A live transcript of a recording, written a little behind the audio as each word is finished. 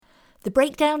The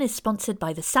Breakdown is sponsored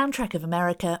by the Soundtrack of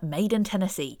America, made in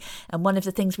Tennessee, and one of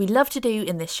the things we love to do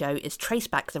in this show is trace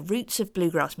back the roots of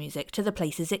bluegrass music to the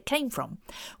places it came from.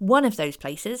 One of those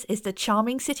places is the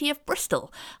charming city of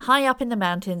Bristol, high up in the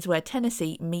mountains where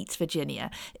Tennessee meets Virginia.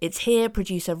 It's here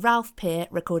producer Ralph Peer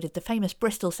recorded the famous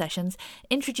Bristol sessions,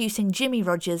 introducing Jimmy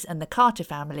Rogers and the Carter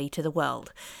family to the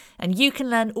world. And you can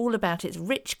learn all about its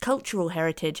rich cultural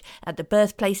heritage at the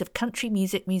Birthplace of Country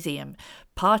Music Museum,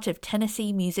 part of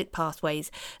Tennessee Music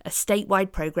Pathways, a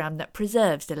statewide program that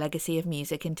preserves the legacy of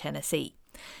music in Tennessee.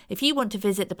 If you want to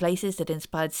visit the places that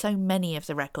inspired so many of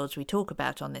the records we talk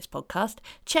about on this podcast,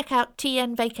 check out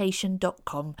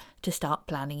tnvacation.com to start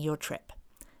planning your trip.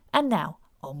 And now,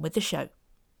 on with the show.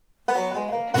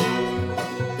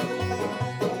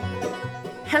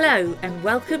 Hello and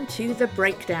welcome to The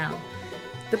Breakdown,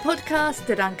 the podcast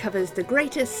that uncovers the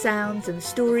greatest sounds and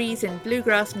stories in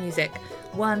bluegrass music,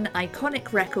 one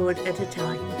iconic record at a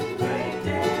time.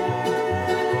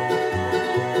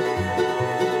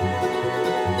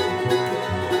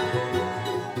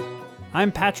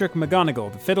 I'm Patrick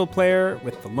McGonigal, the fiddle player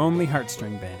with the Lonely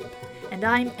Heartstring Band. And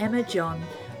I'm Emma John,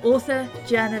 author,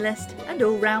 journalist, and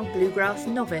all-round bluegrass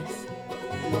novice.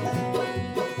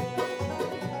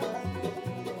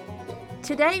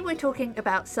 Today we're talking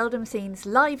about Seldom Scene's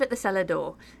Live at the Cellar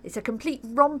Door. It's a complete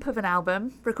romp of an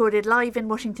album, recorded live in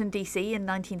Washington DC in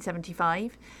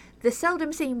 1975. The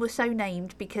Seldom Scene was so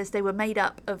named because they were made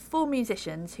up of four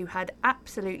musicians who had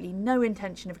absolutely no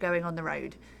intention of going on the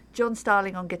road. John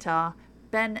Starling on guitar,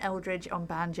 Ben Eldridge on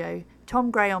banjo,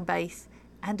 Tom Gray on bass,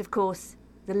 and of course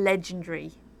the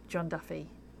legendary John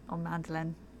Duffy on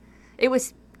mandolin. It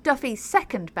was Duffy's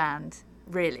second band,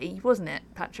 really, wasn't it,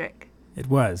 Patrick? It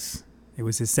was. It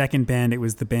was his second band. It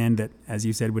was the band that, as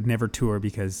you said, would never tour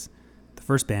because the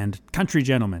first band, Country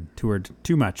Gentlemen, toured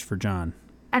too much for John.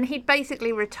 And he'd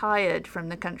basically retired from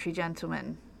the Country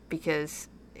Gentlemen because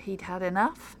he'd had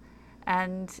enough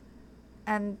and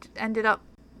ended up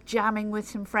jamming with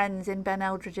some friends in Ben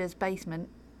Eldridge's basement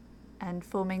and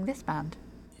forming this band.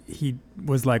 He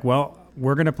was like, well,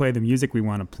 we're going to play the music we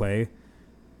want to play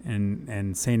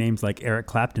and say names like Eric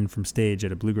Clapton from stage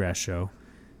at a bluegrass show.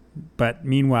 But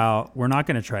meanwhile, we're not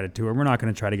going to try to tour. We're not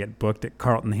going to try to get booked at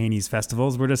Carlton Haney's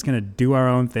festivals. We're just going to do our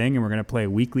own thing, and we're going to play a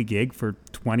weekly gig for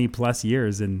 20 plus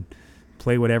years and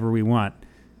play whatever we want.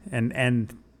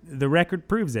 And the record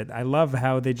proves it. I love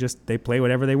how they play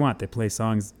whatever they want. They play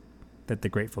songs that the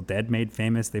Grateful Dead made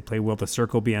famous. They play Will the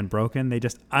Circle Be Unbroken. They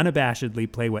just unabashedly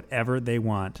play whatever they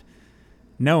want,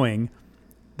 knowing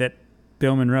that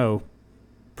Bill Monroe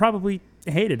probably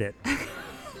hated it.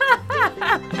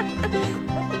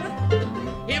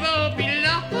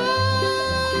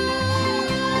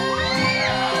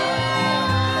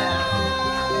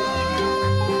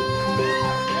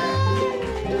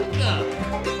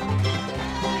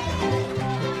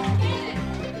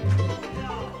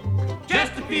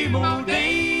 Just a few more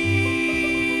days,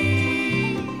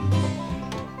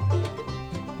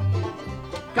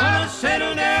 gonna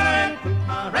settle down and put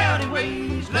my rowdy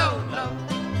ways low, low.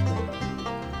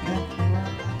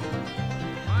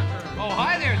 Oh,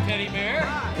 hi there, teddy bear.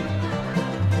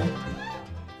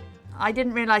 I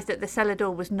didn't realise that the Cellar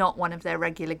Door was not one of their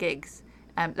regular gigs.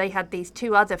 They had these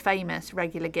two other famous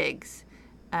regular gigs.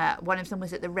 One of them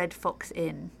was at the Red Fox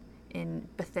Inn in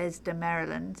Bethesda,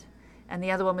 Maryland, and the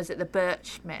other one was at the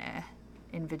Birchmere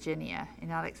in Virginia,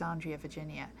 in Alexandria,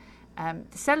 Virginia.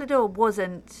 The Cellar Door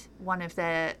wasn't one of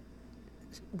their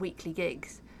weekly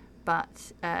gigs,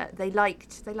 but they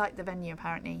liked the venue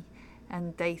apparently,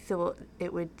 and they thought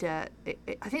it would. I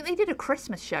think they did a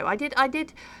Christmas show. I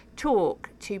did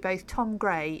talk to both Tom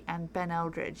Gray and Ben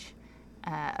Eldridge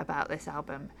about this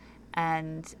album,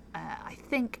 and I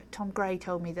think Tom Gray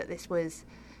told me that this was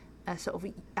a sort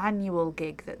of annual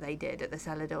gig that they did at the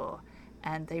Cellar Door,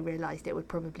 and they realised it would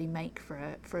probably make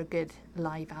for a good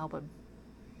live album.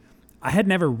 I had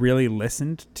never really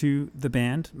listened to the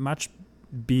band much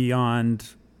beyond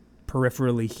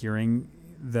peripherally hearing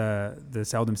the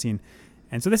Seldom Scene.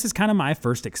 And so this is kind of my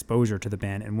first exposure to the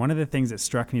band. And one of the things that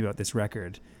struck me about this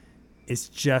record is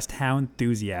just how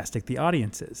enthusiastic the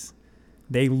audience is.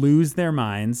 They lose their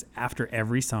minds after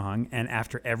every song and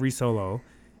after every solo.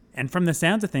 And from the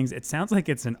sounds of things, it sounds like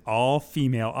it's an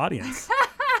all-female audience.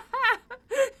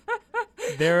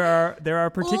 There are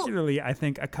particularly, I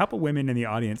think, a couple women in the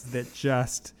audience that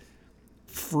just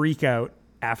freak out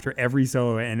after every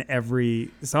solo and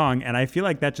every song. And I feel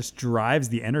like that just drives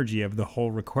the energy of the whole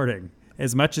recording.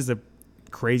 As much as a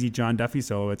crazy John Duffy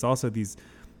solo, it's also these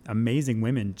amazing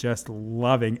women just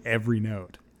loving every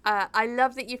note. I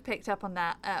love that you've picked up on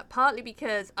that, partly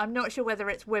because I'm not sure whether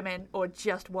it's women or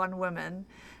just one woman.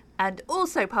 And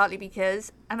also partly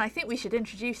because, and I think we should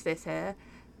introduce this here,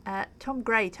 Tom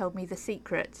Gray told me the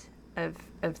secret of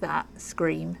that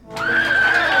scream.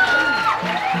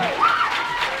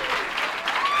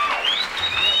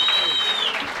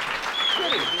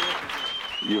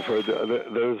 You've heard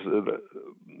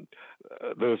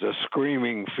there's a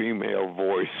screaming female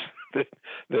voice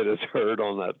that is heard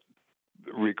on that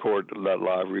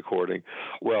live recording.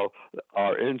 Well,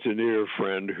 our engineer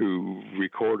friend who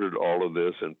recorded all of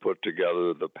this and put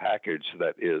together the package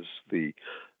that is the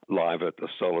Live at the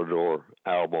Cellar Door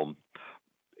album,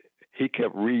 he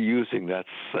kept reusing that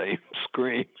same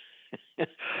scream.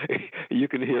 You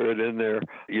can hear it in there,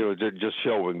 just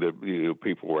showing that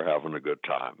people were having a good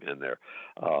time in there.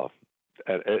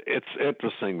 And it's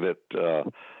interesting that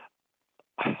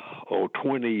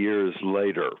 20 years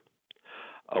later,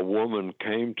 a woman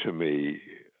came to me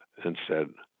and said,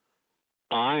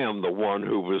 "I am the one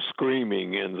who was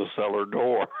screaming in the cellar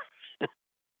door."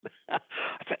 I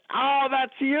said, "Oh,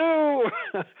 that's you."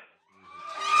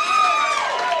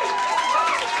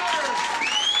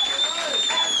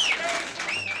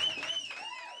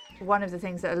 One of the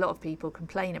things that a lot of people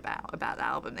complain about the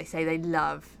album, they say they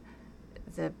love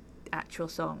the actual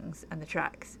songs and the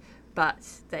tracks, but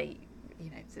they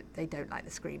don't like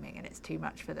the screaming and it's too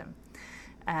much for them.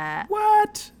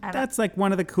 What? That's like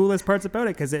one of the coolest parts about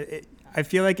it, because I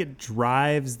feel like it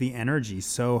drives the energy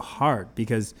so hard,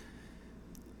 because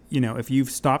if you've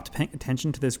stopped paying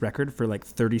attention to this record for like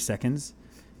 30 seconds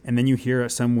and then you hear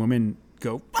some woman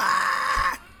go,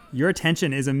 "Ah!" your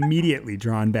attention is immediately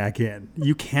drawn back in.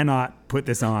 You cannot put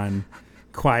this on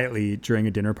quietly during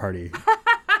a dinner party.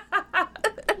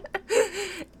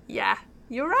 Yeah,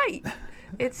 you're right.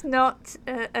 It's not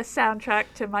a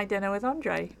soundtrack to my dinner with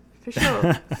Andre, for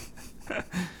sure.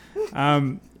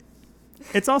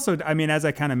 It's also, as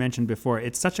I kind of mentioned before,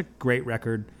 it's such a great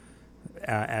record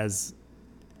as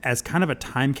kind of a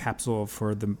time capsule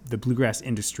for the bluegrass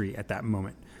industry at that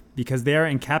moment, because they are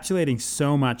encapsulating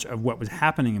so much of what was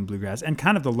happening in bluegrass and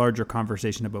kind of the larger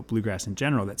conversation about bluegrass in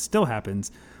general that still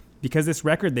happens, because this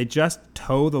record, they just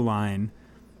toe the line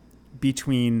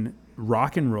between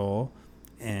rock and roll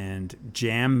and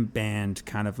jam band,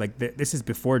 kind of like this is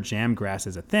before jamgrass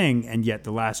is a thing, and yet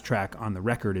the last track on the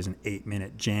record is an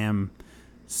 8-minute jam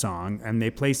song, and they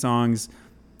play songs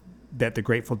that the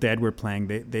Grateful Dead were playing.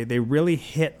 They really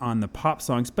hit on the pop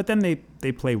songs, but then they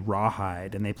play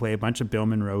Rawhide, and they play a bunch of Bill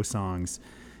Monroe songs,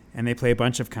 and they play a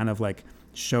bunch of kind of like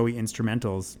showy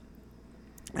instrumentals.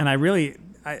 And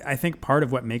I think part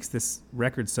of what makes this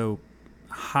record so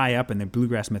high up in the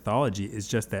bluegrass mythology is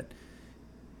just that,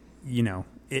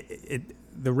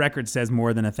 the record says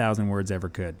more than 1,000 words ever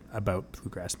could about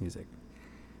bluegrass music.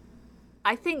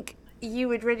 I think you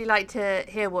would really like to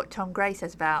hear what Tom Gray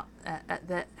says about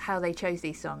how they chose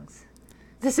these songs.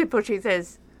 The simple truth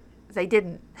is, they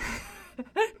didn't.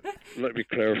 Let me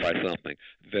clarify something.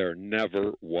 There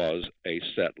never was a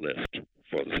set list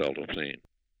for the Seldom scene.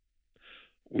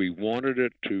 We wanted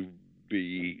it to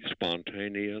be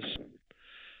spontaneous.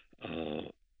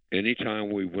 Anytime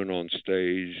we went on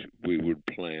stage, we would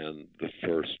plan the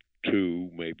first 2,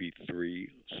 maybe 3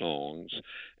 songs,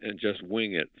 and just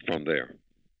wing it from there.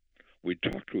 We'd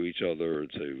talk to each other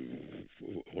and say,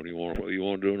 "What do you want? You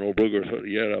want to do an old bluegrass?"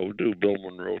 "Yeah, I would do Bill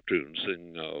Monroe tune,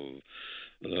 sing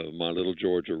My Little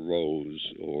Georgia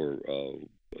Rose," or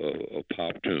a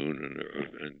pop tune,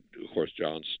 and of course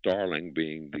John Starling,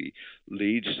 being the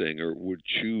lead singer, would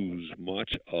choose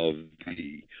much of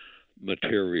the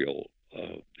material.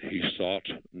 He sought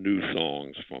new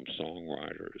songs from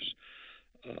songwriters,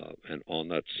 and on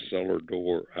that Cellar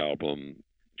Door album,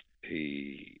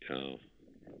 he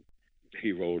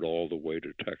wrote All the Way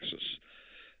to Texas.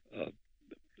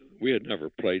 We had never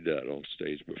played that on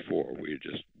stage before. We had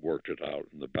just worked it out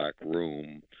in the back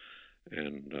room,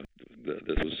 and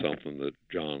this was something that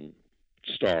John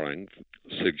Starling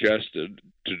suggested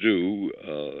to do,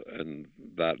 and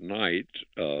that night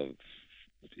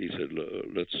he said,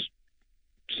 "Let's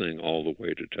sing All the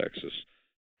Way to Texas."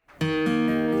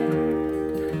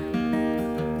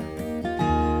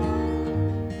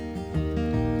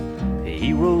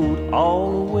 He rode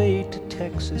all the way to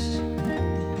Texas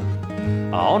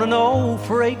on an old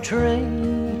freight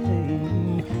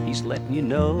train. He's letting you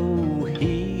know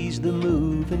he's the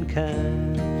moving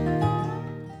kind.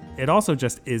 It also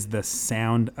just is the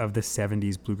sound of the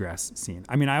 70s bluegrass scene.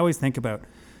 I always think about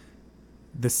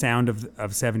the sound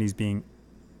of 70s being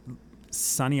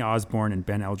Sonny Osborne and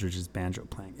Ben Eldridge's banjo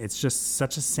playing. It's just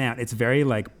such a sound. It's very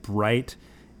like bright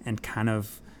and kind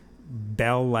of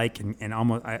bell-like and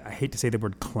almost, I hate to say the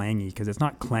word clangy, because it's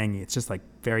not clangy. It's just like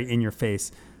very in your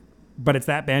face. But it's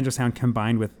that banjo sound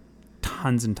combined with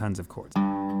tons and tons of chords.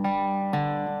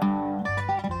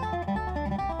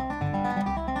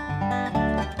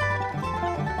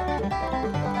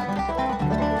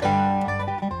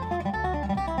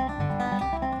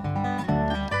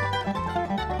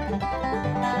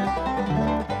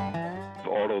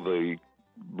 Although the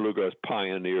bluegrass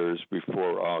pioneers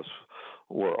before us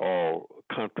were all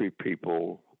country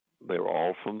people, they were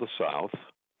all from the South,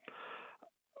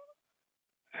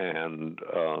 and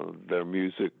their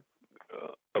music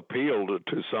appealed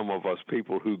to some of us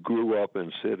people who grew up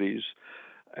in cities,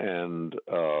 and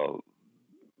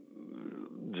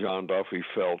John Duffy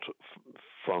felt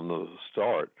from the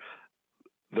start,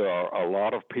 there are a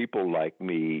lot of people like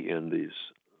me in these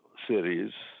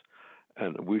cities,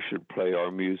 and we should play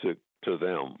our music to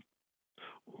them.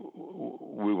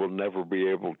 We will never be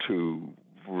able to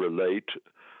relate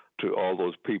to all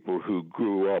those people who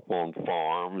grew up on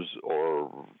farms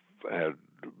or had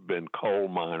been coal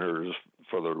miners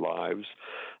for their lives,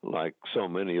 like so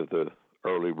many of the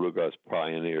early bluegrass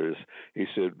pioneers. He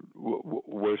said,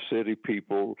 we're city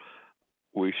people.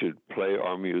 We should play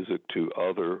our music to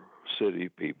other city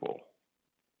people.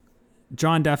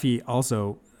 John Duffy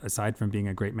also, aside from being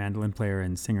a great mandolin player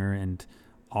and singer and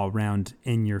all-round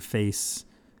in-your-face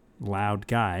loud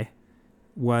guy,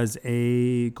 was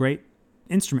a great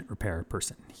instrument repair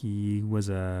person. He was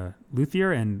a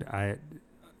luthier and a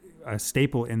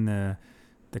staple in the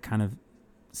kind of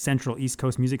central East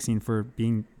Coast music scene for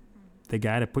being the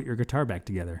guy to put your guitar back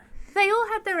together. They all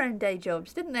had their own day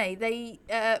jobs, didn't they?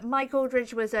 Mike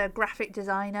Aldridge was a graphic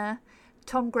designer.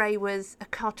 Tom Gray was a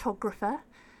cartographer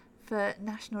for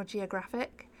National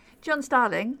Geographic. John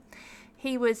Starling,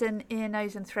 he was an ear,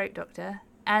 nose and throat doctor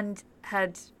and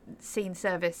had seen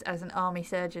service as an army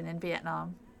surgeon in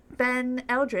Vietnam. Ben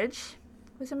Eldridge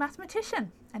was a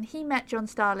mathematician, and he met John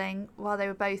Starling while they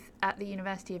were both at the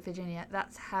University of Virginia.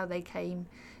 That's how they came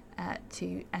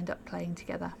to end up playing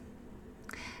together.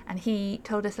 And he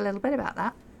told us a little bit about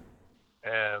that.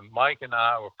 And Mike and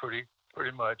I were pretty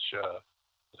much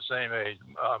the same age.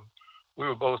 We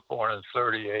were both born in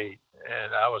 38,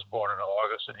 and I was born in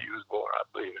August, and he was born, I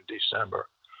believe, in December.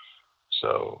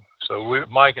 So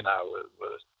Mike and I were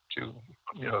two,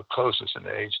 closest in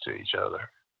age to each other.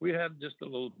 We had just a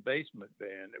little basement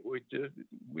band.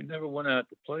 We never went out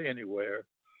to play anywhere.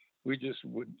 We just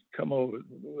would come over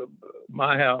to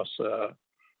my house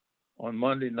on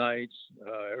Monday nights.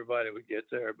 Everybody would get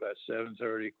there about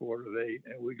 7:30, 7:45,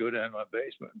 and we'd go down to my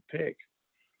basement and pick.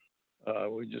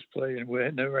 We just play, and we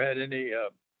had never had any,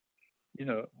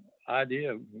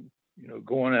 idea of,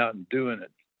 going out and doing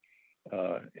it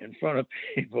in front of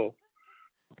people.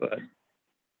 But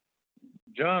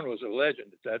John was a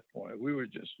legend at that point. We were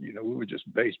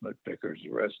just basement pickers,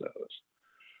 the rest of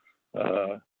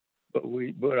us.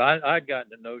 But I'd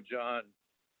gotten to know John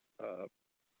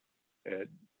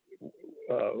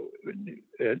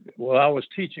I was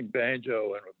teaching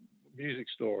banjo in a music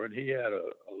store, and he had a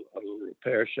little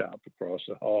repair shop across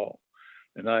the hall,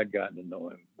 and I'd gotten to know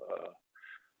him.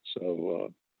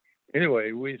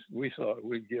 Anyway, we thought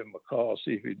we'd give him a call,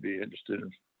 see if he'd be interested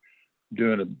in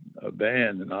doing a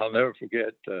band. And I'll never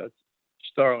forget,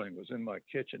 Starling was in my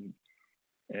kitchen,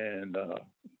 and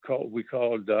we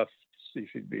called Duff to see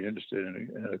if he'd be interested in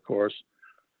it. And of course,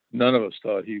 none of us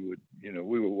thought he would,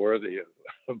 we were worthy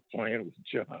of playing with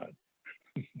John.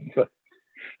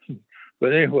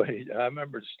 But anyway, I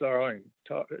remember Starling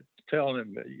telling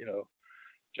him that,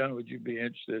 John, would you be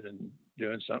interested in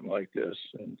doing something like this?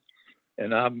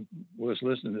 And I was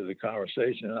listening to the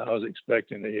conversation, and I was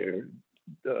expecting to hear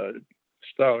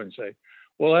Starling say,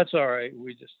 well, that's all right.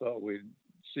 We just thought we'd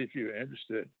see if you were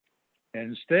interested.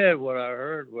 And instead, what I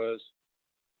heard was,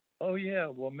 oh, yeah,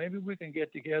 well, maybe we can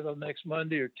get together next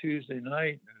Monday or Tuesday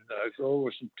night and go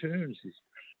over some tunes.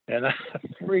 And I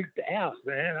freaked out,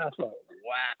 man. I thought,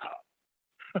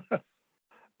 wow.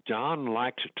 John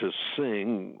liked to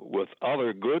sing with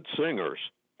other good singers.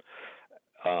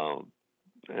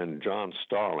 And John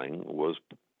Starling was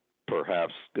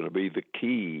perhaps going to be the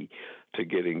key to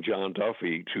getting John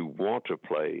Duffy to want to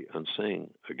play and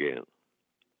sing again.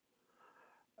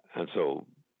 And so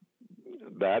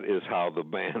that is how the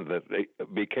band that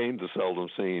became the Seldom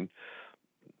Scene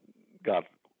got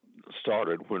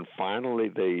started, when finally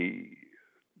they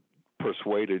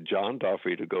persuaded John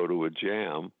Duffy to go to a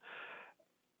jam,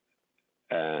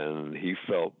 and he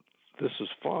felt, this is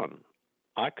fun.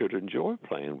 I could enjoy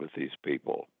playing with these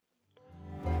people.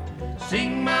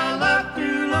 Sing my love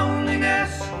through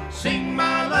loneliness, sing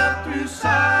my love through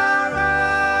sorrow.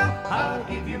 I'll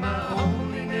give you my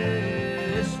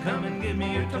loneliness, come and give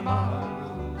me your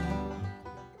tomorrow.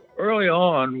 Early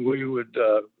on, we would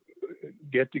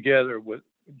get together with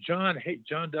John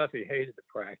Duffy hated to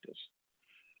practice,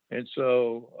 and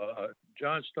so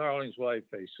John Starling's wife,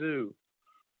 Fay Sue,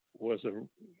 was a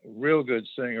real good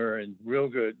singer and real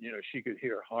good. She could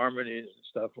hear harmonies and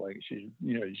stuff like she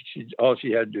all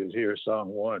she had to do is hear a song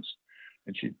once,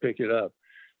 and she'd pick it up.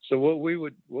 So what we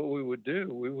would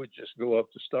do, we would just go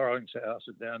up to Starling's house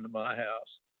or down to my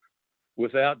house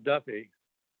without Duffy,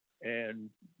 and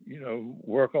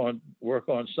work on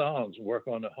songs, work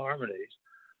on the harmonies,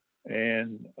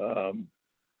 and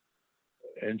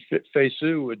Fay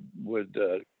Sue would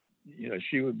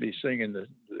she would be singing the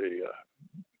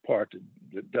part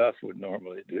that Duff would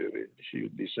normally do. She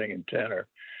would be singing tenor,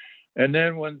 and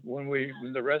then when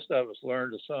the rest of us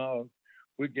learned a song,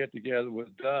 we'd get together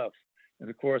with Duff, and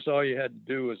of course all he had to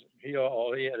do was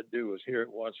hear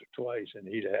it once or twice, and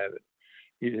he'd have it.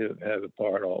 He'd have the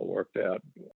part all worked out.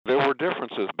 There were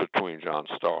differences between John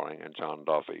Starling and John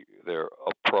Duffy. Their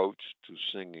approach to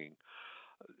singing.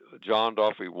 John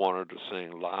Duffy wanted to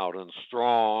sing loud and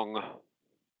strong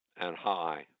and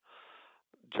high.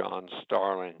 John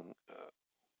Starling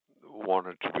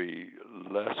wanted to be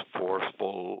less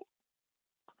forceful,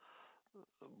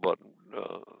 but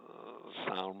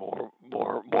sound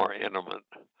more intimate.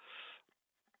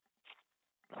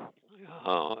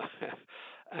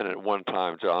 And at one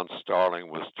time, John Starling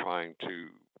was trying to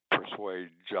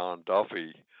persuade John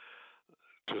Duffy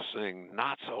to sing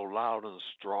not so loud and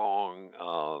strong.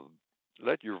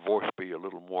 Let your voice be a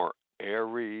little more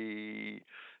airy,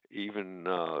 even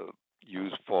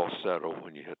use falsetto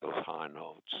when you hit those high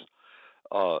notes.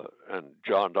 And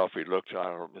John Duffy looked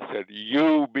at him and said,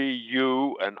 "You be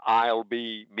you and I'll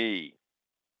be me."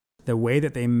 The way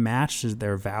that they match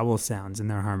their vowel sounds in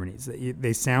their harmonies,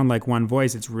 they sound like one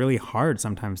voice. It's really hard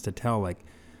sometimes to tell, like,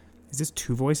 is this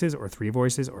two voices or three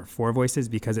voices or four voices,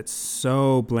 because it's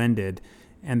so blended,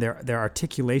 and their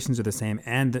articulations are the same,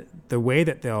 and the way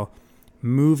that they'll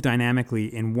move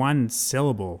dynamically in one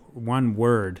syllable, one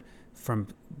word, from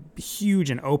huge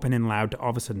and open and loud to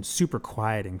all of a sudden super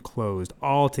quiet and closed,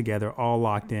 all together, all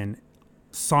locked in,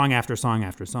 song after song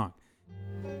after song.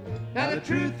 Now the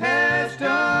truth has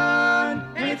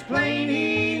done, and it's plain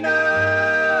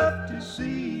enough to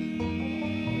see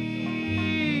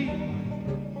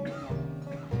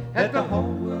that the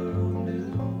whole world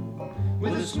knew,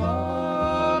 with a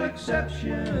small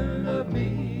exception of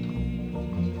me.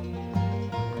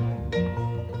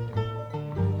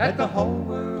 That the whole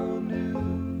world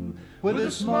knew, with a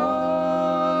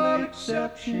small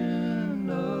exception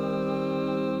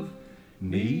of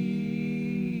me.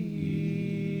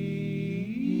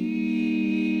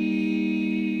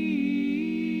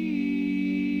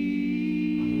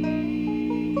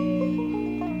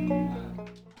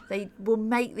 They will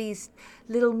make these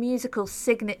little musical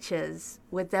signatures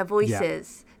with their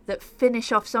voices that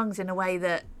finish off songs in a way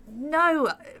that,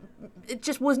 it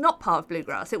just was not part of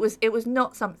bluegrass. It was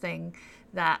not something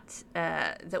that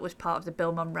was part of the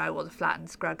Bill Monroe or the Flatt and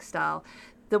Scruggs style.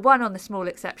 The one on The Small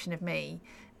Exception of Me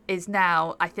is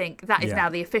now, I think, that is now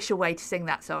the official way to sing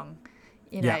that song.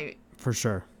 Yeah, for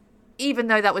sure. Even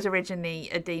though that was originally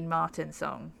a Dean Martin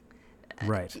song.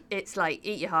 Right. It's like,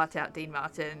 eat your heart out, Dean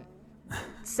Martin.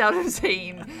 Seldom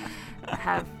Seen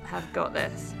have got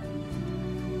this.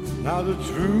 Now the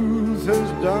truth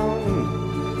is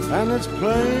dawned, and it's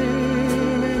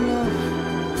plain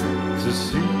enough to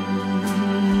see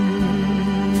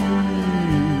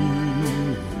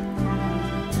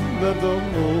that the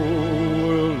whole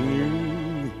world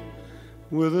knew,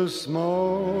 with a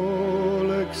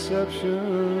small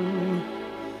exception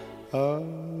of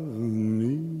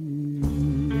me.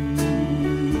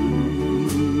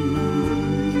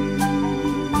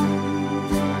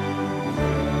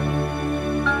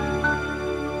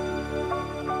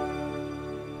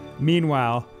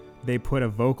 Meanwhile, they put a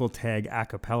vocal tag a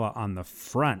cappella on the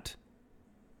front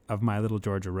of My Little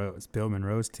Georgia Rose, Bill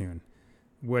Monroe's tune,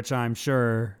 which I'm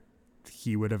sure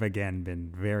he would have again been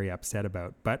very upset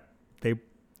about. But they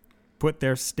put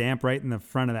their stamp right in the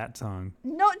front of that song.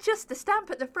 Not just the stamp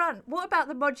at the front. What about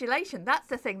the modulation? That's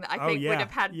the thing that I think would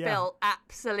have had Bill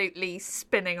absolutely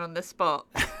spinning on the spot.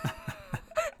 A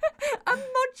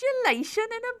modulation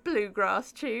in a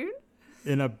bluegrass tune?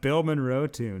 In a Bill Monroe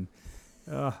tune.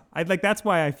 That's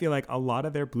why I feel like a lot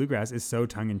of their bluegrass is so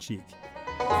tongue-in-cheek.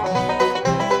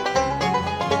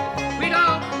 We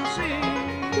don't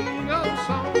sing those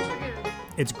songs again.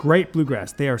 It's great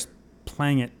bluegrass. They are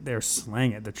playing it, they're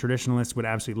slaying it. The traditionalists would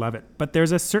absolutely love it. But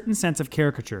there's a certain sense of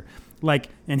caricature, like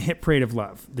in Hit Parade of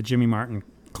Love, the Jimmy Martin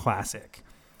classic.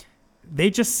 They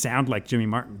just sound like Jimmy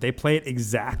Martin. They play it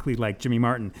exactly like Jimmy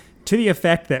Martin, to the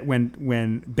effect that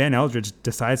when Ben Eldridge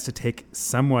decides to take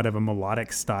somewhat of a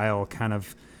melodic style kind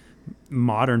of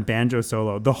modern banjo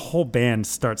solo, the whole band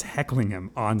starts heckling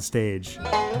him on stage.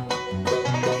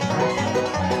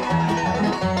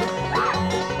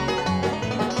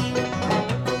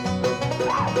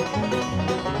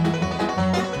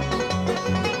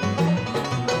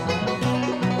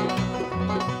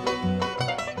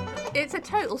 It's a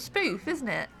total spoof, isn't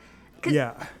it? 'Cause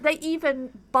Yeah. they even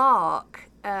bark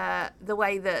the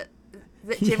way that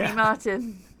Jimmy Yeah.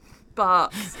 Martin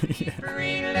barks. For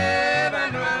real love, I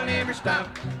know I'll never stop.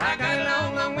 I got a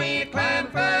long, long way to climb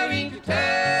for each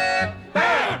top.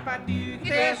 If I do get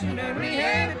there soon, I really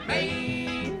have it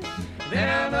made. Then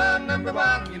I'm the number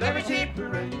one you'll ever hit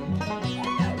parade.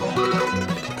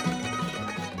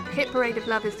 Hit Parade of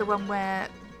Love is the one where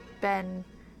Ben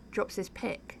drops his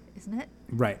pick, isn't it?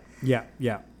 Right. Yeah.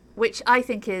 Yeah. Which I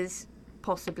think is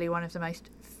possibly one of the most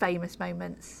famous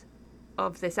moments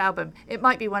of this album. It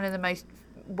might be one of the most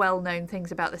well-known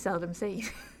things about the Seldom scene.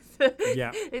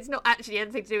 Yeah. It's not actually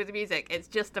anything to do with the music. It's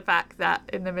just the fact that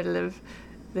in the middle of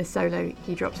this solo,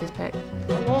 he drops his pick.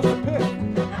 I lost the pick.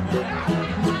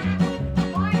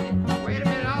 Wait a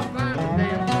minute, I'll find the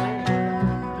damn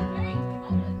thing.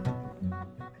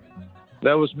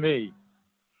 That was me.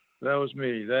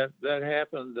 That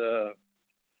happened.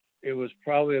 It was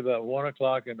probably about 1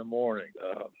 o'clock in the morning.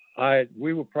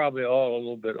 We were probably all a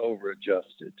little bit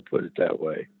over-adjusted, to put it that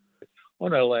way,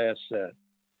 on our last set.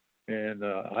 And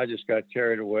I just got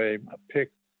carried away. My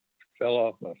pick fell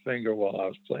off my finger while I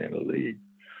was playing the lead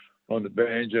on the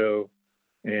banjo.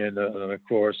 And of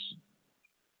course,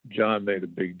 John made a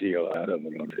big deal out of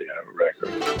it on the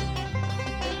record.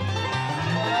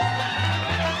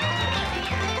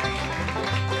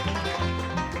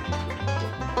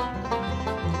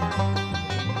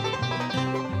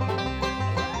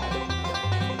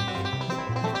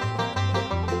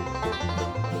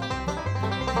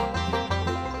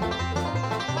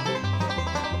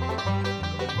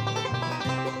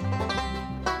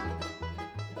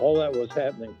 All that was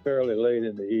happening fairly late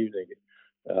in the evening,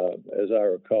 as I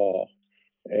recall.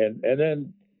 And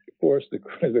then, of course, the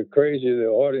crazier the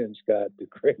audience got, the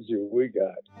crazier we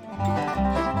got.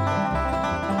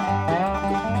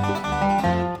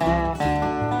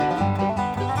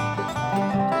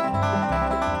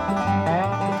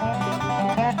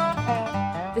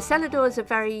 The Cellar is a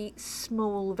very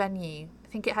small venue. I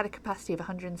think it had a capacity of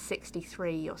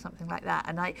 163 or something like that.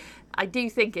 And I do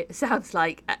think it sounds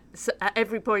like at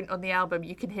every point on the album,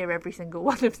 you can hear every single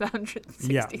one of the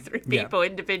 163 people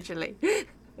individually.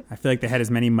 I feel like they had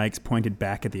as many mics pointed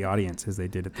back at the audience as they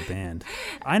did at the band.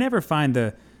 I never find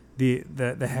the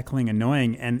heckling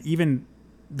annoying, and even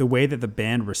the way that the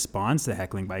band responds to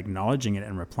heckling by acknowledging it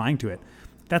and replying to it.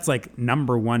 That's like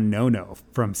number one no-no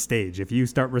from stage. If you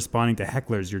start responding to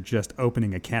hecklers, you're just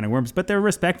opening a can of worms. But they're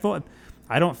respectful.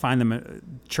 I don't find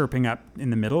them chirping up in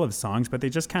the middle of songs, but they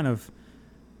just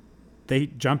they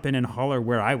jump in and holler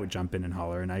where I would jump in and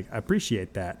holler, and I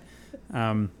appreciate that.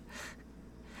 And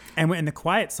in the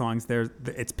quiet songs,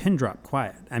 it's pin drop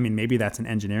quiet. I mean, maybe that's an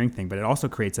engineering thing, but it also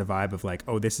creates a vibe of like,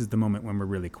 oh, this is the moment when we're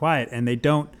really quiet. And they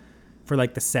don't, for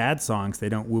like the sad songs, they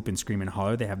don't whoop and scream and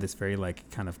holler. They have this very like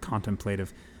kind of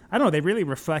contemplative, I don't know, they really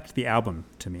reflect the album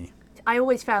to me. I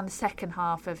always found the second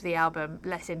half of the album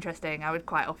less interesting. I would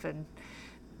quite often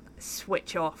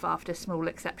switch off after Small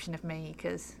Exception of Me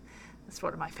because that's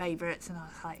one of my favourites. And I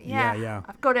was like, yeah,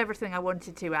 I've got everything I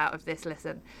wanted to out of this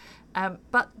listen.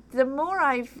 But the more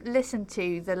I've listened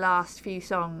to the last few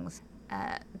songs,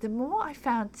 the more I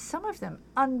found some of them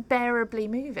unbearably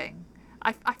moving.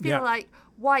 I feel like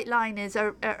White Line is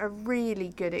a really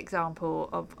good example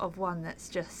of one that's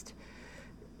just,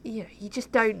 you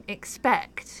just don't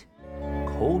expect.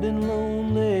 Cold and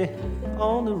lonely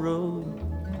on the road.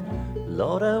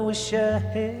 Lord, I wish I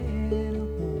had a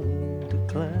home to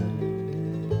climb.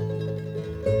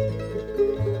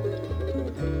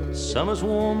 Summer's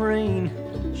warm rain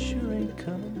sure ain't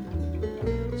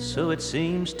coming, so it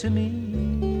seems to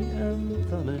me I'm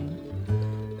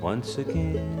thumbing once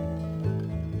again.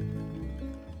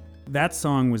 That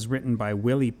song was written by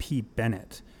Willie P.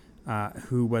 Bennett,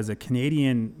 who was a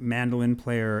Canadian mandolin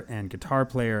player and guitar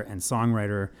player and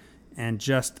songwriter, and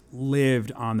just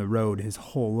lived on the road his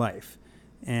whole life.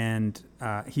 And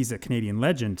he's a Canadian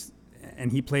legend,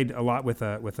 and he played a lot with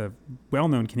a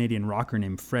well-known Canadian rocker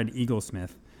named Fred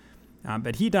Eaglesmith.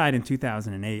 But he died in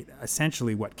 2008.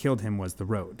 Essentially, what killed him was the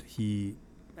road. He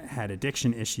had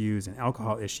addiction issues and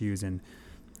alcohol issues, and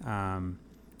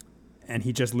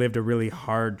he just lived a really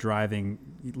hard driving,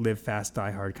 live fast,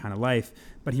 die hard kind of life.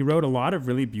 But he wrote a lot of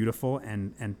really beautiful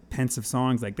and pensive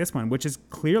songs like this one, which is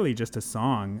clearly just a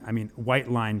song. I mean, White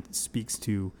Line speaks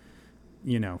to,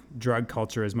 drug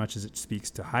culture as much as it speaks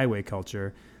to highway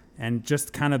culture. and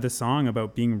just kind of the song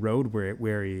about being road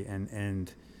weary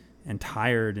and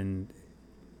tired, and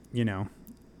you know,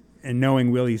 and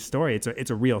knowing Willie's story. It's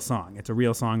a real song. It's a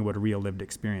real song about a real lived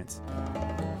experience.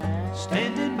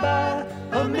 Standing by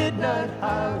a midnight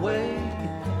highway,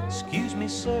 excuse me,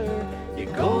 sir,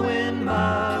 you're going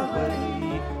my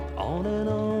way. On and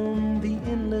on the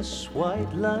endless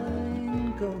white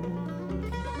line goes.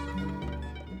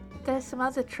 There's some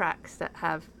other tracks that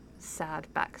have sad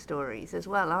backstories as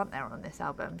well, aren't there, on this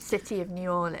album? City of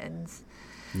New Orleans.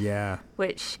 Yeah.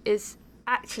 Which is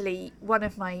actually one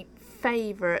of my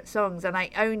favourite songs, and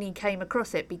I only came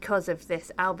across it because of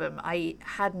this album. I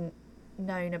hadn't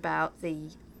known about the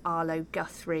Arlo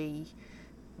Guthrie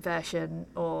version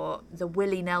or the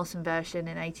Willie Nelson version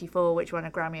in '84, which won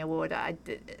a Grammy Award.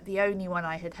 The only one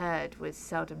I had heard was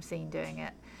Seldom Seen doing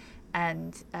it,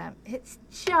 and it's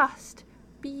just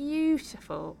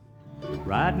beautiful.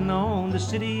 Riding on the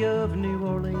city of New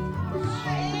Orleans,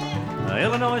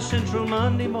 Illinois Central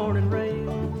Monday morning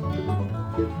rail.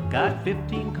 Got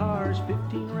 15 cars,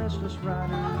 15 restless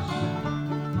riders,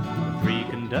 3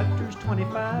 conductors,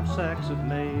 25 sacks of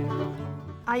mail.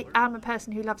 I am a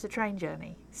person who loves a train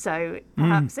journey, so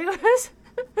perhaps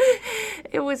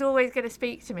it was always going to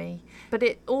speak to me. But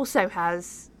it also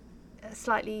has a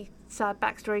slightly sad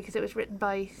backstory because it was written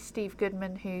by Steve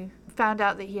Goodman, who found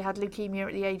out that he had leukemia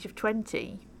at the age of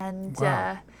 20, and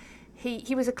wow.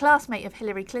 He was a classmate of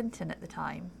Hillary Clinton at the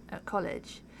time at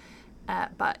college,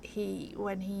 but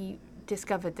when he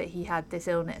discovered that he had this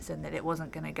illness and that it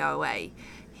wasn't going to go away,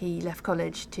 he left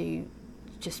college to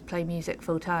just play music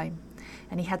full time,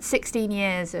 and he had 16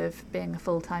 years of being a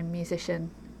full-time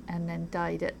musician and then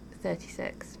died at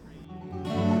 36.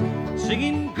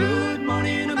 Singing good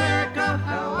morning America,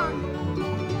 how are you?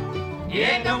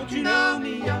 Yeah, don't you know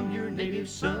me, I'm your native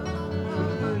son.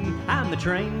 I'm the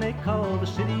train they call the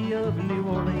city of New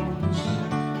Orleans,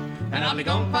 And I'll be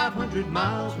gone 500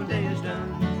 miles when day is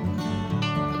done.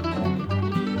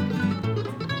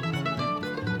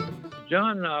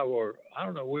 John and I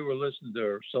we were listening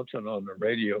to something on the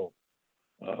radio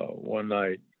one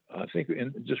night. I think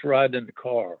just riding in the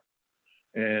car,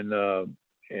 and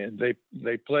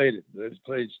they played it. They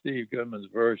played Steve Goodman's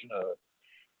version of it,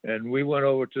 and we went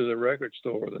over to the record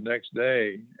store the next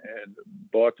day and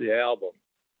bought the album.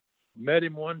 Met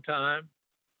him one time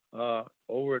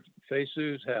over at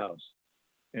Feisu's house,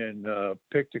 and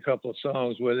picked a couple of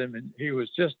songs with him, and he was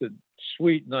just a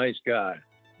sweet, nice guy.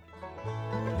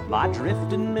 My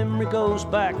drifting memory goes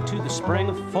back to the spring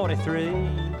of '43,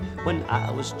 when I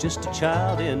was just a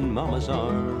child in Mama's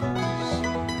arms.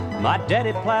 My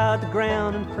daddy plowed the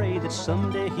ground and prayed that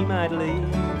someday he might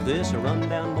leave this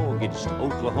rundown mortgaged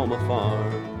Oklahoma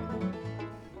farm.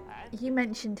 You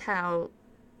mentioned how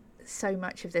so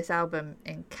much of this album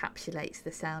encapsulates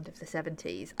the sound of the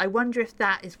 70s. I wonder if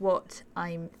that is what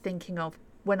I'm thinking of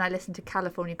when I listen to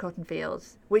California Cotton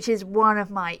Fields, which is one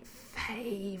of my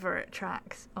favourite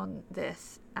tracks on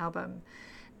this album.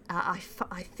 I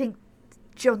think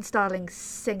John Starling's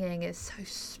singing is so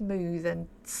smooth and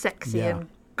sexy and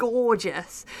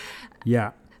gorgeous.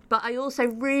 Yeah. But I also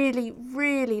really,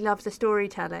 really love the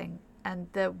storytelling and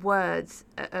the words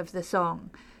of the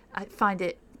song. I find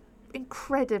it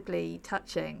incredibly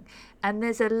touching. And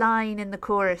there's a line in the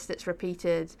chorus that's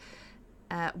repeated,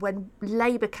 when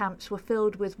labour camps were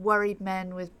filled with worried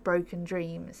men with broken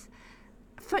dreams.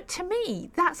 To me,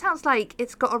 that sounds like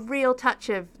it's got a real touch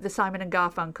of the Simon and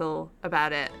Garfunkel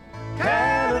about it.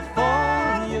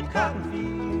 California cotton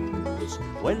fields,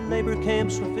 where labor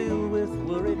camps were filled with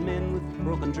worried men with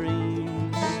broken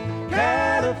dreams.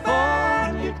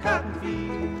 California cotton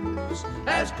fields,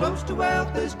 as close to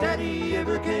wealth as Daddy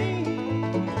ever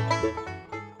came.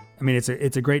 I mean, it's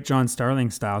a great John Starling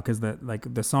style, because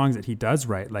the songs that he does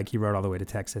write, like he wrote All the Way to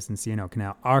Texas and C&O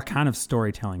Canal, are kind of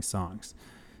storytelling songs.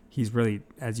 He's really,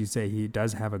 as you say, he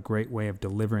does have a great way of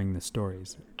delivering the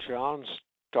stories. John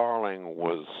Starling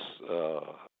was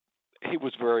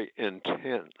very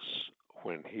intense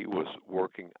when he was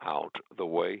working out the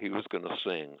way he was going to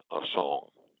sing a song.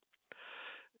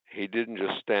 He didn't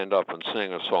just stand up and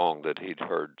sing a song that he'd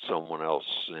heard someone else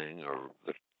sing, or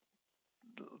that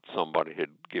somebody had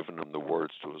given him the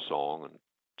words to a song and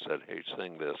said, hey,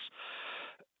 sing this.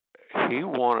 He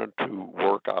wanted to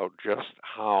work out just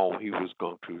how he was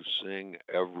going to sing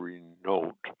every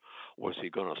note. Was he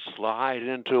going to slide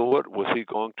into it? Was he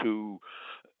going to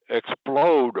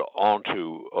explode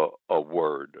onto a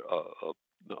word,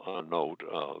 a note,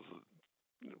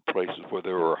 places where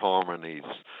there were harmonies?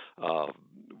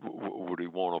 Would he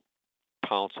want to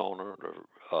pounce on it?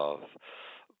 Or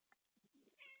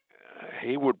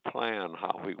he would plan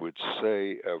how he would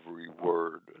say every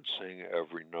word and sing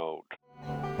every note.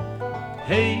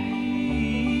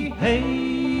 Hey,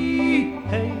 hey,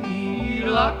 hey,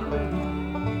 Lockeray.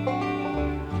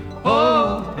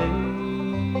 Oh, hey,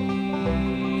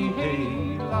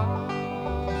 hey,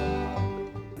 Lockeray.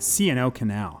 C&O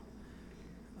Canal.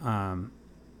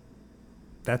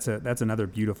 That's another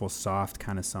beautiful, soft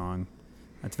kind of song.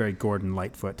 That's very Gordon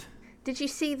Lightfoot. Did you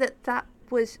see that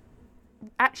was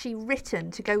actually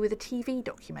written to go with a TV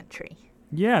documentary?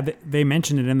 Yeah, they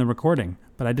mentioned it in the recording,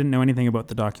 but I didn't know anything about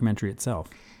the documentary itself.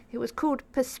 It was called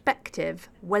Perspective,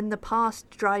 When the Past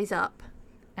Dries Up,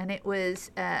 and it was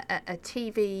a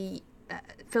TV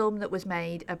film that was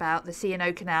made about the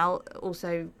C&O Canal,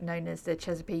 also known as the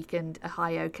Chesapeake and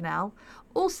Ohio Canal,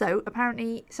 also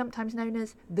apparently sometimes known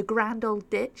as the Grand Old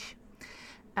Ditch,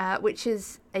 which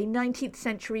is a 19th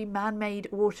century man-made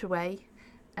waterway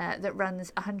that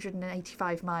runs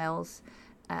 185 miles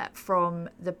from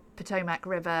the Potomac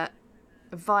River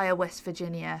via West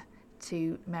Virginia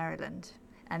to Maryland.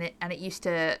 And it used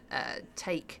to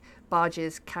take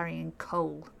barges carrying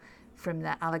coal from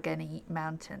the Allegheny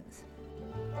Mountains.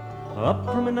 Up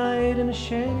from a night in a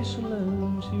shanty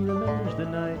saloon, she remembers the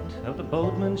night of the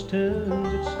boatman's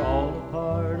tunes. It's all a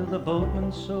part of the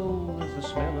boatman's soul, as the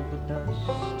smell of the dust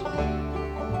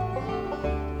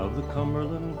of the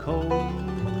Cumberland coal.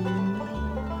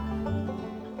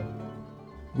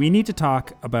 We need to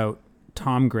talk about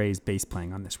Tom Gray's bass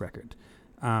playing on this record.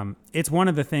 It's one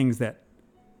of the things that,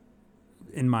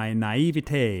 in my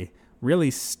naivete,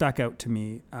 really stuck out to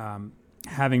me,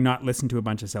 having not listened to a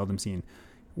bunch of Seldom Scene.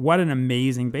 What an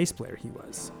amazing bass player he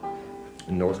was.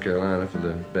 In North Carolina for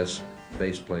the best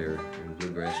bass player in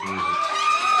bluegrass music.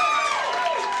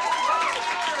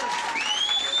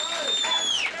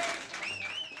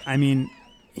 I mean,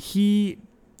 he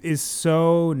is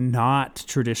so not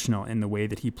traditional in the way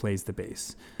that he plays the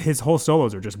bass. His whole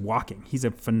solos are just walking. He's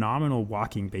a phenomenal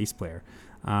walking bass player.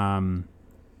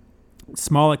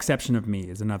 Small Exception of Me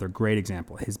is another great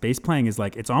example. His bass playing is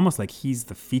like, it's almost like he's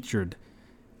the featured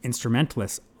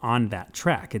instrumentalist on that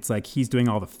track. It's like he's doing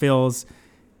all the fills,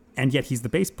 and yet he's the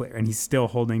bass player, and he's still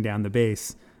holding down the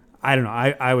bass. I don't know.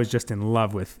 I was just in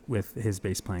love with his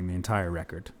bass playing the entire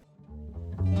record.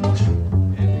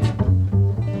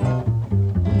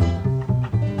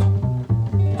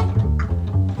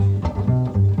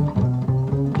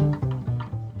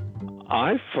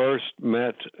 I first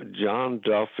met John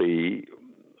Duffy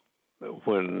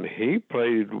when he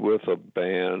played with a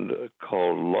band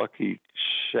called Lucky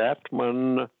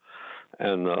Shatman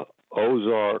and the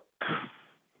Ozark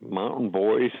Mountain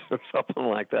Boys or something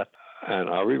like that. And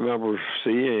I remember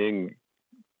seeing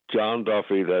John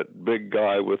Duffy, that big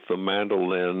guy with the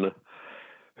mandolin,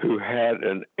 who had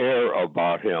an air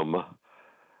about him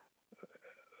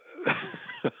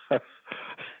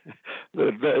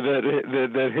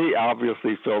that he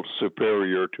obviously felt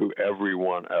superior to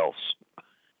everyone else.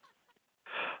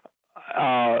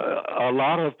 A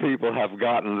lot of people have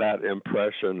gotten that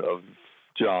impression of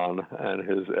John and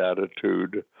his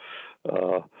attitude.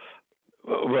 But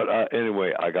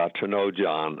anyway, I got to know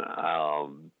John,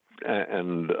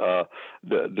 and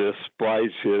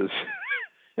despite his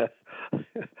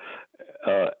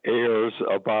airs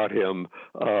about him,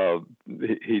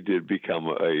 he did become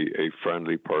a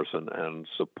friendly person and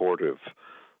supportive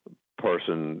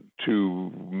person to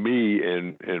me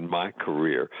in my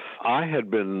career. I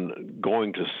had been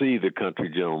going to see the Country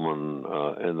Gentlemen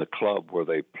in the club where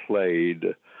they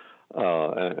played,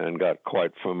 and got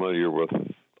quite familiar with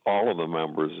all of the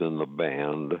members in the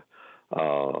band.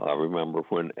 I remember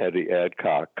when Eddie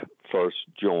Adcock first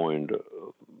joined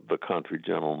the Country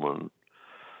Gentlemen,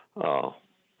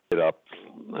 get up,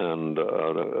 and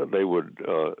they would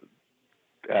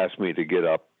ask me to get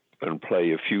up and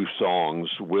play a few songs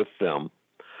with them.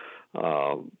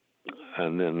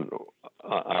 And then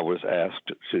I was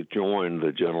asked to join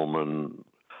the Gentlemen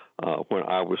when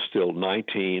I was still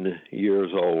 19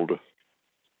 years old.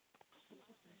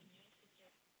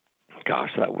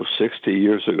 Gosh, that was 60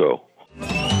 years ago.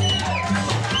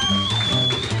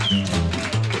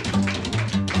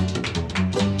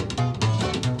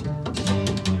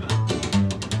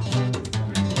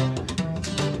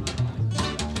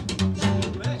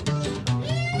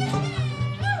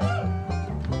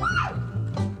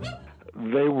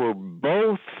 They were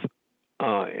both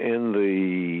in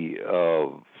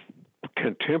the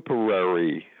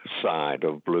contemporary side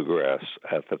of bluegrass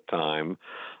at the time,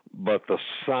 but the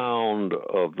sound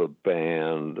of the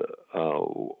band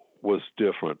was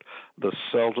different. The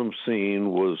Seldom Scene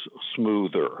was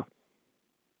smoother.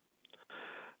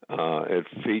 It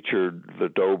featured the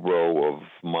dobro of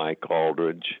Mike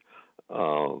Aldridge,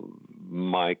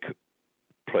 Mike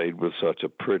played with such a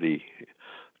pretty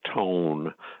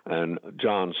tone, and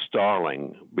John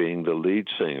Starling, being the lead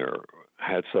singer,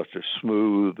 had such a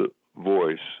smooth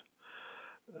voice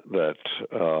that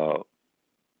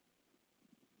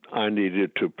I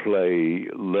needed to play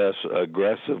less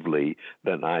aggressively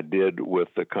than I did with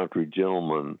the country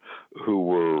gentlemen, who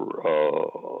were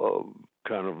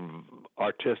kind of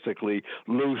artistically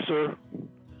looser.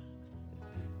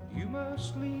 You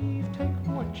must leave, take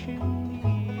what you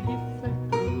need if they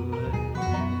last.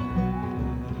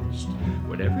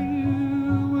 Whatever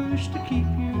you wish to keep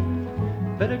you,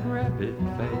 better grab it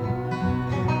fast.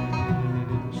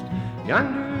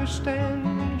 Yonder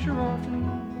stands your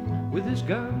orphan with his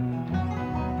gun,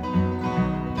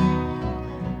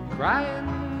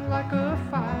 crying like a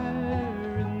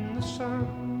fire in the sun.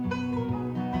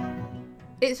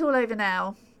 It's All Over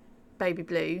Now, Baby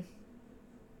Blue.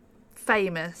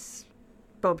 Famous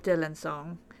Bob Dylan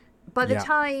song. By the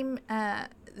time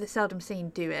the Seldom Scene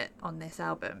do it on this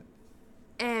album,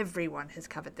 everyone has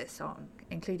covered this song,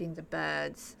 including the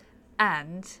Byrds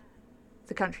and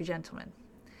the Country Gentlemen,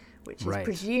 which is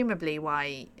presumably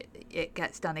why it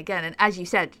gets done again. And as you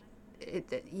said,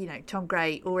 Tom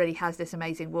Gray already has this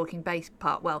amazing walking bass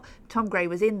part. Well, Tom Gray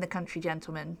was in the Country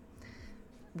Gentlemen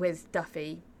with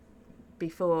Duffy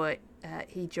before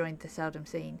he joined the Seldom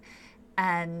Scene.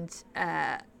 And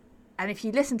if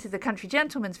you listen to the Country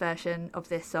Gentleman's version of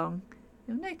this song,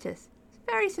 you'll notice it's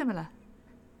very similar.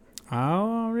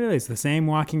 Oh, really? It's the same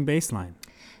walking bass line.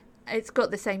 It's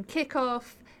got the same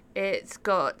kickoff. It's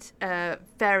got a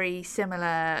very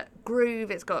similar groove.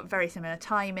 It's got very similar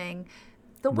timing.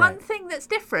 The one thing that's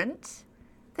different,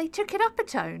 they took it up a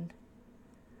tone.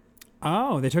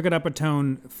 Oh, they took it up a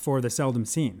tone for the Seldom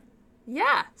Scene.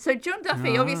 Yeah. So John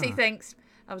Duffy obviously thinks,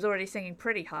 I was already singing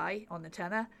pretty high on the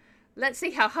tenor. Let's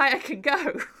see how high I can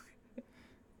go.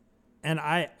 And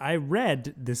I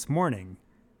read this morning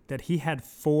that he had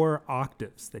 4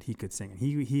 octaves that he could sing.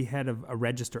 He had a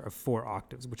register of 4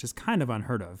 octaves, which is kind of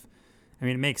unheard of. I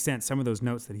mean, it makes sense. Some of those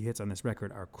notes that he hits on this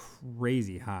record are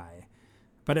crazy high.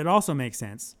 But it also makes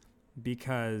sense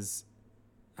because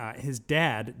his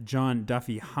dad, John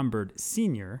Duffy Humbird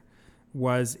Sr.,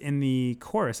 was in the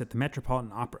chorus at the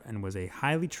Metropolitan Opera and was a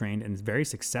highly trained and very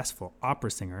successful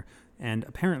opera singer. And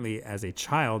apparently, as a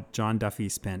child, John Duffy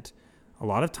spent a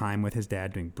lot of time with his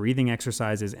dad doing breathing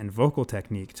exercises and vocal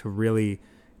technique to really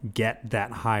get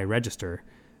that high register.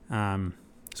 So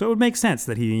it would make sense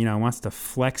that he, wants to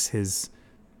flex his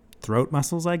throat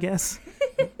muscles, I guess,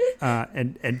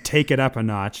 and take it up a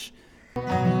notch.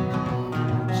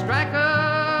 Strike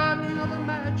another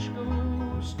match,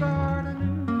 go start anew.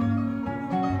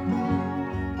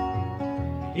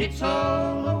 It's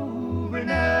all over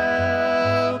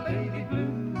now, baby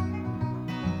blue.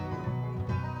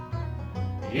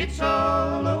 It's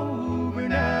all over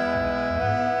now,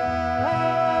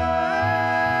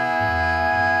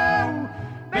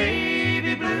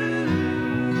 baby blue.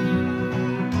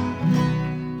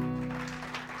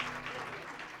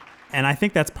 And I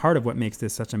think that's part of what makes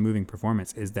this such a moving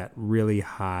performance is that really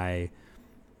high,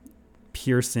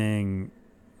 piercing,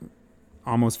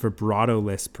 almost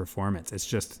vibrato-less performance. It's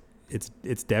just, it's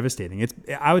devastating.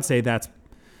 I would say that's,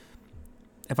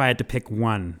 if I had to pick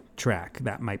one track,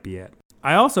 that might be it.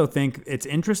 I also think it's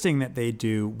interesting that they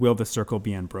do Will the Circle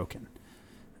Be Unbroken?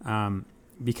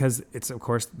 Because it's, of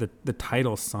course, the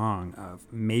title song of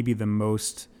maybe the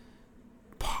most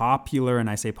popular, and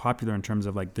I say popular in terms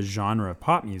of like the genre of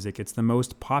pop music, it's the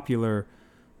most popular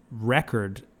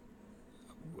record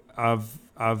of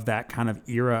that kind of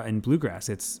era in bluegrass.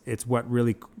 It's what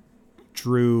really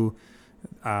drew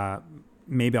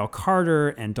Maybelle Carter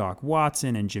and Doc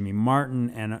Watson and Jimmy Martin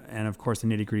and of course the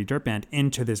Nitty Gritty Dirt Band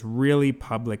into this really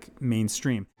public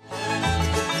mainstream.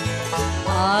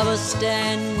 I was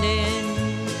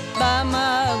standing by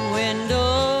my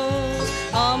window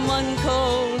on one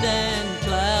cold and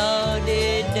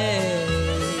cloudy day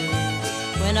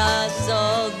when I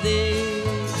saw the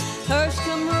hearse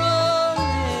come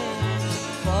rolling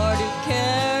for to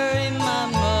carry my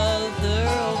mother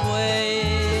away.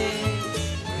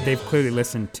 They've clearly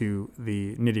listened to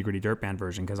the Nitty Gritty Dirt Band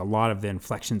version because a lot of the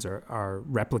inflections are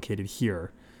replicated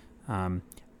here.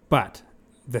 But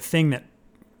the thing that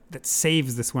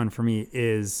saves this one for me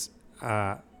is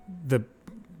the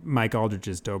Mike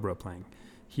Aldridge's dobro playing.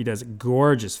 He does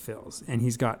gorgeous fills, and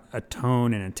he's got a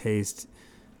tone and a taste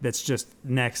that's just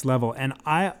next level. And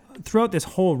I, throughout this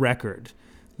whole record,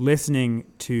 listening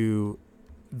to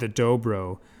the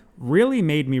dobro really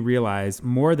made me realize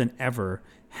more than ever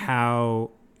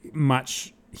how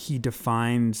much he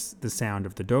defines the sound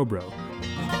of the dobro.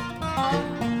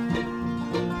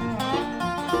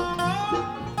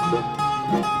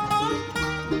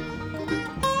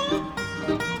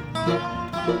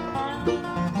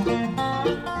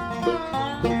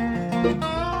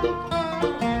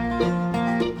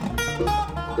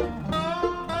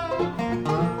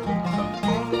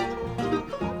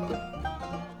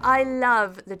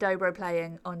 love the dobro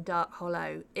playing on Dark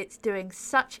Hollow. It's doing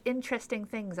such interesting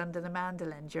things under the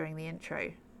mandolin during the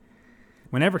intro.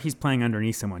 Whenever he's playing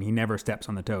underneath someone, he never steps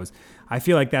on the toes. I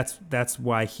feel like that's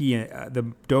why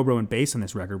the dobro and bass on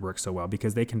this record work so well,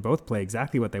 because they can both play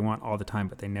exactly what they want all the time,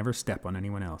 but they never step on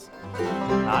anyone else.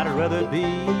 I'd rather be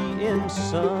in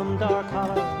some dark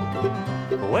hollow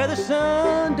where the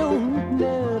sun don't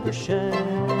never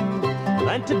shine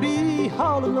than to be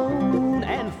all alone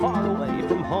and far away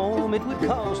from home. It would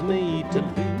cause me to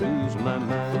lose my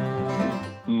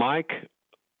mind. Mike,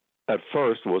 at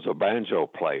first, was a banjo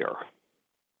player.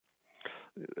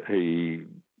 He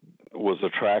was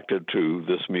attracted to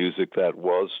this music that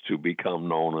was to become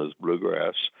known as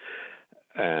bluegrass.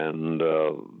 And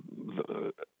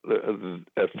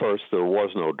at first, there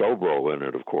was no dobro in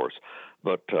it, of course.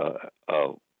 But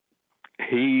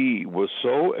he was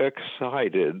so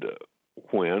excited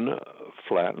when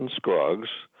Flatt and Scruggs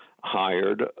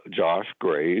hired Josh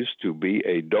Graves to be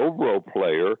a dobro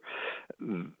player.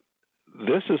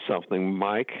 This is something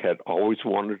Mike had always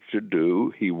wanted to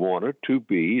do. He wanted to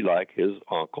be like his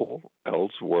uncle,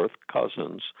 Ellsworth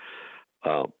Cousins.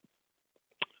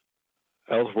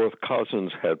 Ellsworth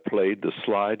Cousins had played the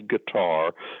slide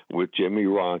guitar with Jimmy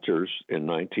Rogers in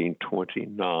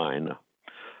 1929.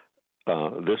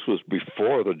 This was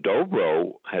before the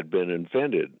dobro had been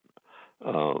invented.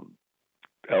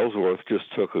 Ellsworth just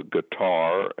took a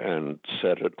guitar and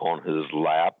set it on his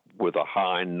lap with a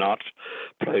high nut,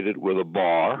 played it with a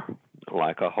bar,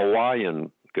 like a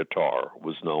Hawaiian guitar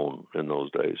was known in those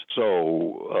days.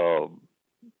 So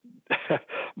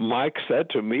Mike said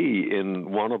to me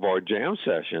in one of our jam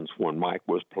sessions when Mike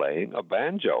was playing a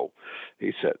banjo,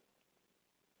 he said,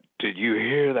 "Did you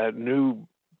hear that new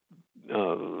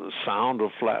sound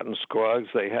of Flatt and Scruggs?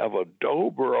 They have a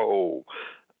dobro.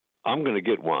 I'm going to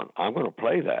get one. I'm going to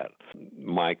play that."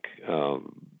 Mike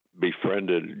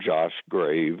befriended Josh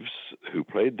Graves, who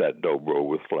played that dobro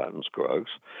with Flatt and Scruggs,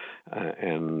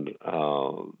 and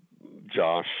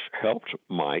Josh helped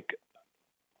Mike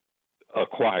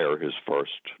acquire his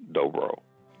first dobro.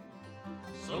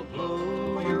 So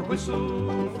blow your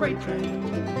whistle, freight train,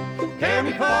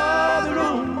 carry me farther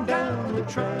on down the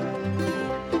track.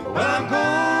 Well, I'm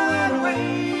going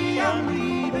away, I'm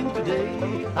leaving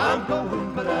today. I'm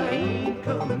going, but I ain't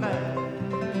coming back.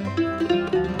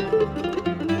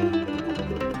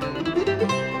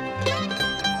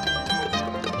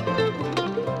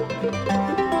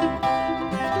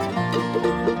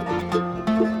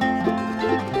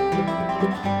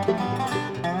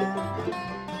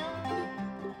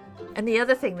 And the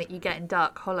other thing that you get in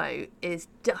Dark Hollow is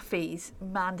Duffy's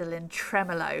mandolin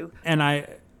tremolo. And I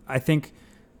think,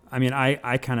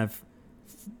 I kind of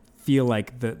feel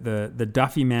like the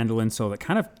Duffy mandolin solo that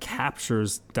kind of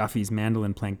captures Duffy's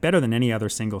mandolin playing better than any other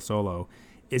single solo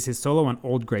is his solo on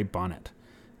Old Grey Bonnet.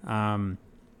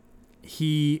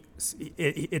 It's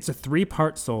a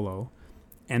 3-part solo,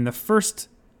 and the first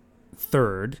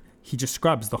third he just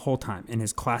scrubs the whole time in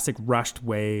his classic rushed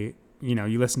way. You know,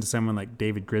 you listen to someone like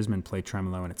David Grisman play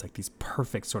tremolo, and it's like these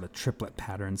perfect sort of triplet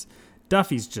patterns.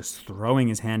 Duffy's just throwing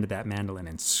his hand at that mandolin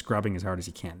and scrubbing as hard as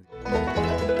he can.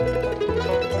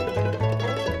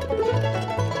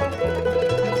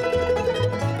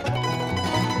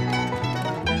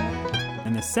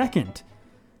 And the second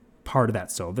part of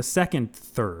that solo, the second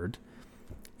third,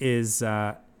 is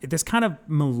this kind of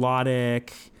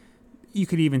melodic, you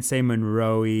could even say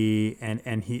Monroe-y,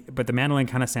 but the mandolin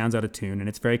kind of sounds out of tune, and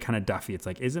it's very kind of Duffy. It's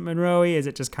like, is it Monroe-y? Is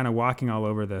it just kind of walking all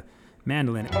over the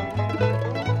mandolin?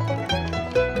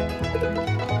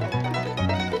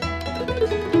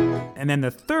 And then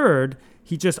the third,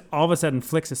 he just all of a sudden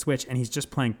flicks a switch, and he's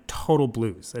just playing total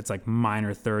blues. It's like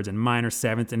minor thirds and minor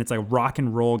sevenths, and it's like rock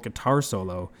and roll guitar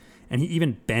solo, and he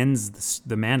even bends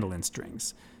the mandolin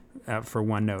strings for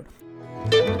one note.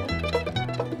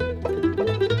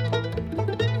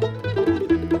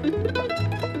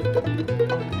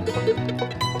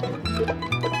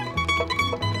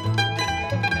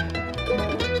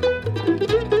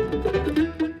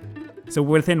 So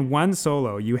within one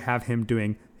solo, you have him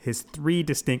doing his 3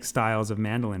 distinct styles of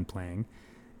mandolin playing.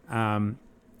 And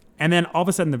then all of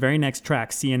a sudden, the very next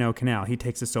track, C&O Canal, he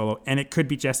takes a solo, and it could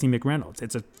be Jesse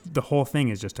McReynolds. The whole thing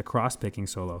is just a cross-picking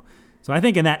solo. So I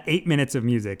think in that 8 minutes of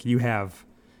music, you have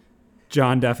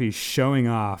John Duffy showing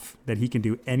off that he can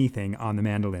do anything on the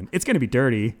mandolin. It's going to be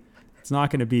dirty. It's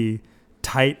not going to be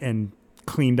tight and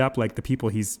cleaned up like the people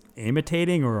he's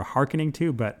imitating or hearkening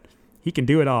to, but he can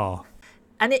do it all.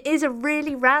 And it is a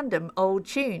really random old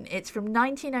tune. It's from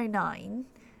 1909,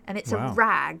 and it's a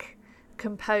rag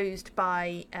composed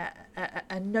by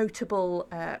a notable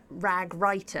rag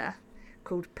writer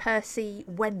called Percy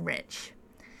Wenrich,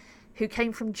 who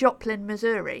came from Joplin,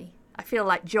 Missouri. I feel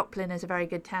like Joplin is a very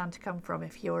good town to come from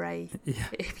if you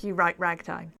write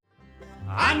ragtime.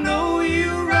 I know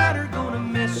you right are gonna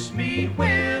miss me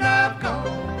when I've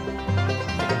gone.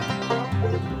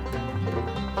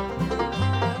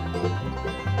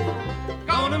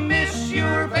 Gonna miss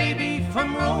your baby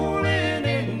from rolling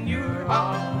in your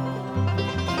arms.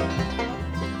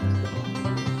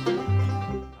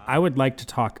 I would like to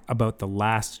talk about the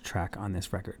last track on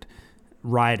this record,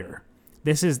 Rider.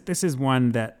 This is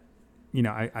one that, you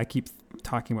know, I keep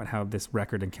talking about how this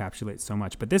record encapsulates so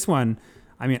much, but this one,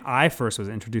 I mean, I first was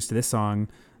introduced to this song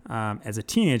as a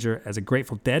teenager, as a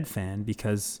Grateful Dead fan,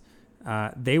 because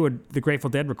the Grateful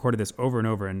Dead recorded this over and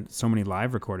over in so many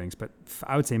live recordings, but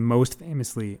I would say most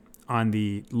famously on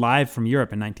the Live from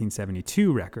Europe in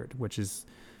 1972 record, which is,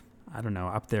 I don't know,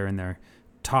 up there in their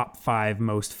top 5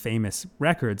 most famous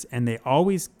records. And they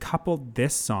always coupled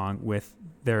this song with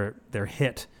their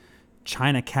hit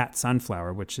China Cat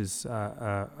Sunflower, which is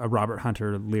a Robert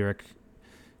Hunter lyric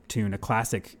tune, a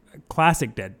classic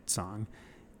Dead song.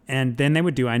 And then they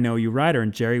would do I Know You Rider,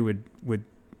 and Jerry would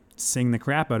sing the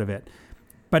crap out of it.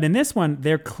 But in this one,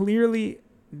 they're clearly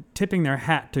tipping their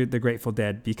hat to the Grateful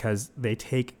Dead because they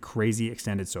take crazy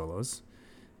extended solos.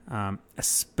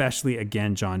 Especially,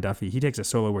 again, John Duffy. He takes a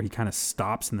solo where he kind of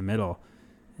stops in the middle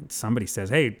and somebody says,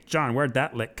 "Hey, John, where'd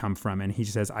that lick come from?" And he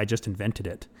says, "I just invented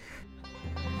it."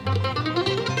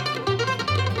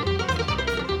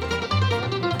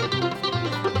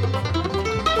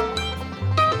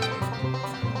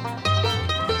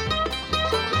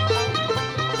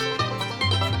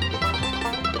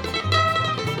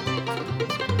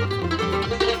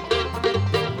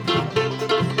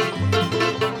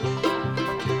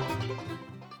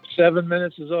 7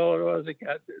 minutes is all it was.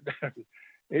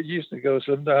 It used to go,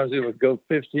 sometimes it would go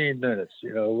 15 minutes.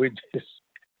 You know, we'd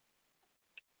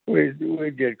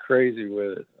get crazy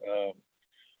with it.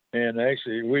 And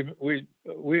actually,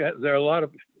 there are a lot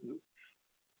of,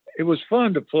 it was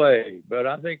fun to play, but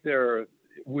I think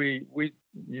we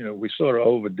sort of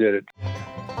overdid it. You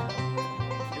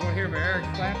want to hear my Eric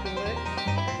Clapton lick?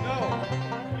 No.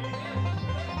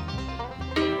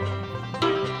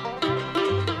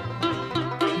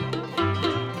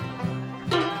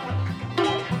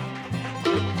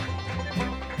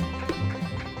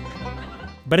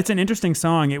 But it's an interesting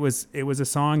song. It was a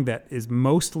song that is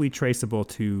mostly traceable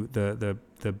to the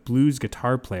blues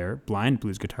guitar player, blind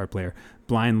blues guitar player,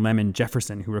 Blind Lemon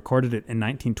Jefferson, who recorded it in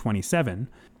 1927.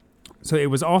 So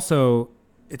it's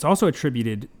also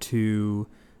attributed to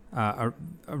a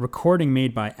recording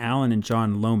made by Alan and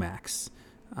John Lomax.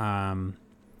 And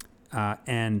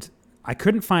I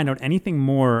couldn't find out anything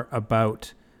more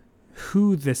about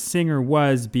who the singer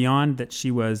was beyond that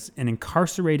she was an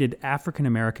incarcerated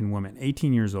African-American woman,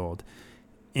 18 years old,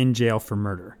 in jail for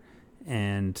murder.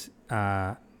 And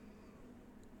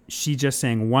she just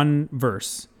sang one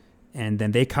verse, and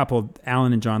then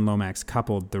Alan and John Lomax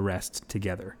coupled the rest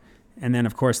together. And then,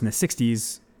 of course, in the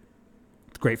 60s,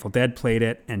 the Grateful Dead played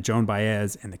it, and Joan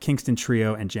Baez and the Kingston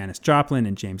Trio, and Janis Joplin,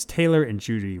 and James Taylor, and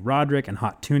Judy Roderick, and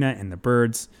Hot Tuna, and the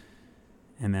Byrds.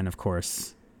 And then, of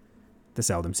course, the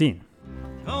Seldom Scene.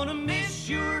 Gonna miss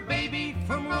your baby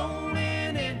from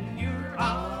rolling in your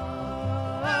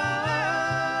arms.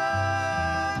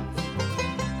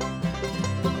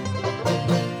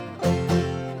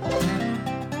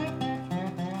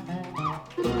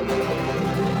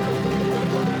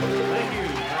 Thank you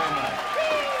very much.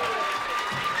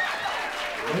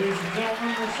 Ladies and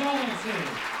gentlemen, the Seldom Scene.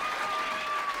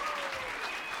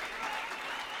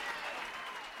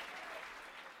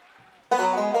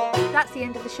 That's the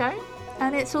end of the show,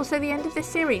 and it's also the end of this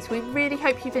series. We really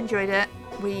hope you've enjoyed it.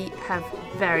 We have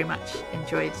very much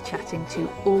enjoyed chatting to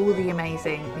all the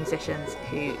amazing musicians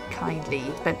who kindly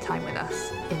spent time with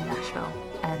us in Nashville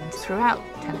and throughout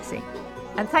Tennessee.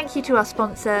 And thank you to our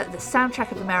sponsor, the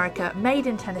Soundtrack of America, made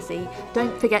in Tennessee.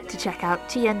 Don't forget to check out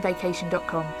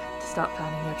tnvacation.com to start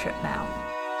planning your trip now.